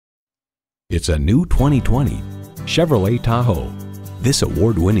It's a new 2020 Chevrolet Tahoe. This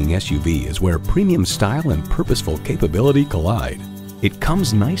award-winning SUV is where premium style and purposeful capability collide. It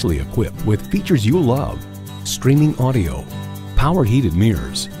comes nicely equipped with features you love: streaming audio, power heated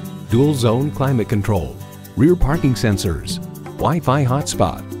mirrors, dual zone climate control, rear parking sensors, Wi-Fi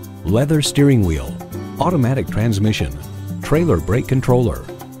hotspot, leather steering wheel, automatic transmission, trailer brake controller,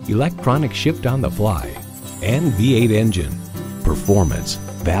 electronic shift on the fly, and V8 engine. Performance,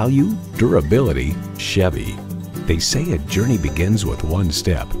 value, durability, Chevy. They say a journey begins with one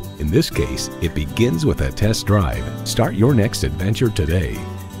step. In this case, it begins with a test drive. Start your next adventure today.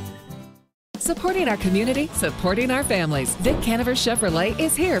 Supporting our community, supporting our families. Vic Canaver Chevrolet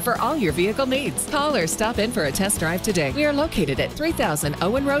is here for all your vehicle needs. Call or stop in for a test drive today. We are located at 3000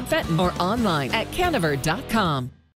 Owen Road, Fenton, or online at canaver.com.